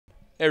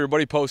Hey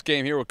everybody,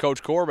 Postgame here with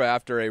Coach Korba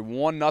after a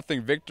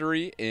 1-0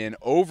 victory in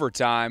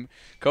overtime.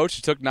 Coach,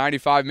 it took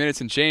 95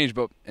 minutes and change,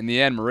 but in the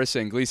end,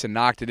 Marissa and Gleason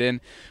knocked it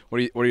in.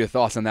 What are your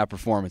thoughts on that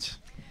performance?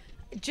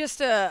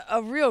 Just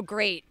a real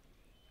great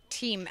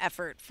team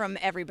effort from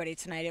everybody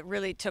tonight. It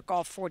really took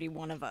all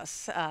 41 of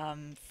us,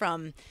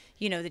 from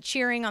the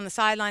cheering on the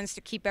sidelines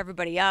to keep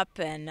everybody up,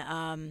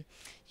 and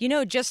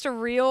just a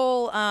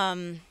real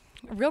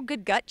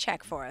good gut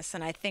check for us.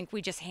 And I think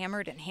we just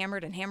hammered and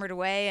hammered and hammered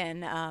away,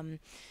 and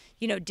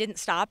didn't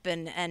stop.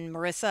 And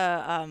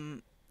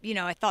Marissa,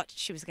 I thought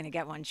she was going to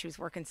get one. She was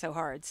working so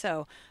hard.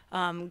 So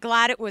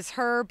glad it was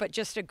her, but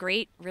just a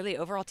great, really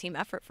overall team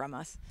effort from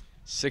us.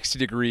 60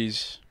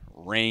 degrees,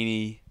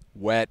 rainy,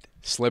 wet,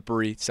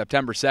 slippery,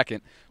 September 2nd.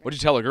 What did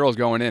you tell the girls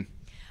going in?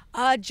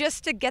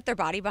 Just to get their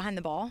body behind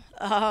the ball.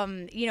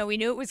 We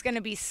knew it was going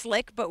to be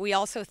slick, but we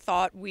also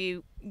thought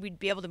we'd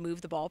be able to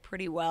move the ball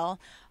pretty well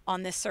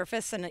on this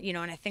surface. And,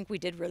 and I think we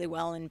did really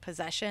well in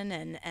possession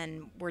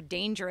and we're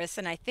dangerous.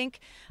 And I think,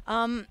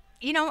 I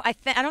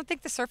don't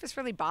think the surface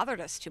really bothered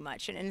us too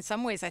much. And in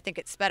some ways, I think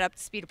it sped up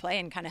the speed of play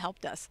and kind of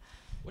helped us.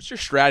 What's your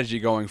strategy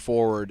going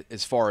forward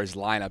as far as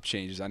lineup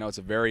changes? I know it's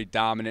a very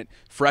dominant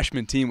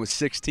freshman team with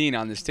 16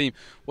 on this team.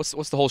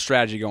 What's the whole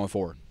strategy going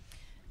forward?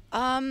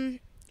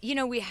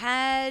 We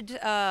had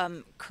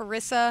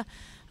Carissa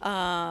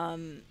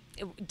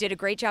did a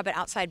great job at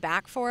outside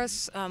back for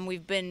us.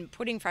 We've been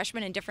putting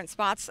freshmen in different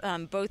spots.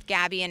 Both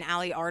Gabby and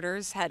Allie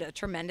Arders had a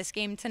tremendous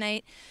game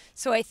tonight.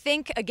 So I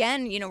think,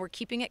 again, we're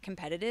keeping it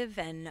competitive.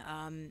 And,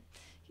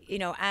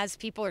 as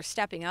people are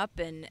stepping up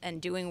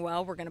and doing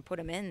well, we're going to put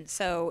them in.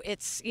 So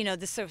it's,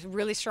 this is a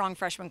really strong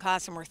freshman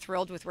class, and we're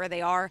thrilled with where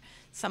they are.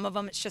 Some of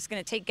them, it's just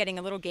going to take getting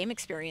a little game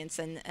experience,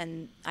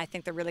 and I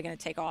think they're really going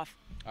to take off.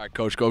 All right,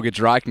 Coach, go get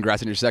dry.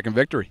 Congrats on your second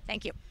victory.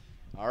 Thank you.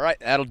 All right,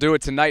 that'll do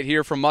it tonight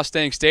here from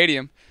Mustang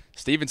Stadium.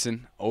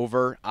 Stevenson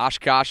over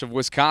Oshkosh of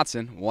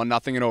Wisconsin,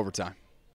 1-0 in overtime.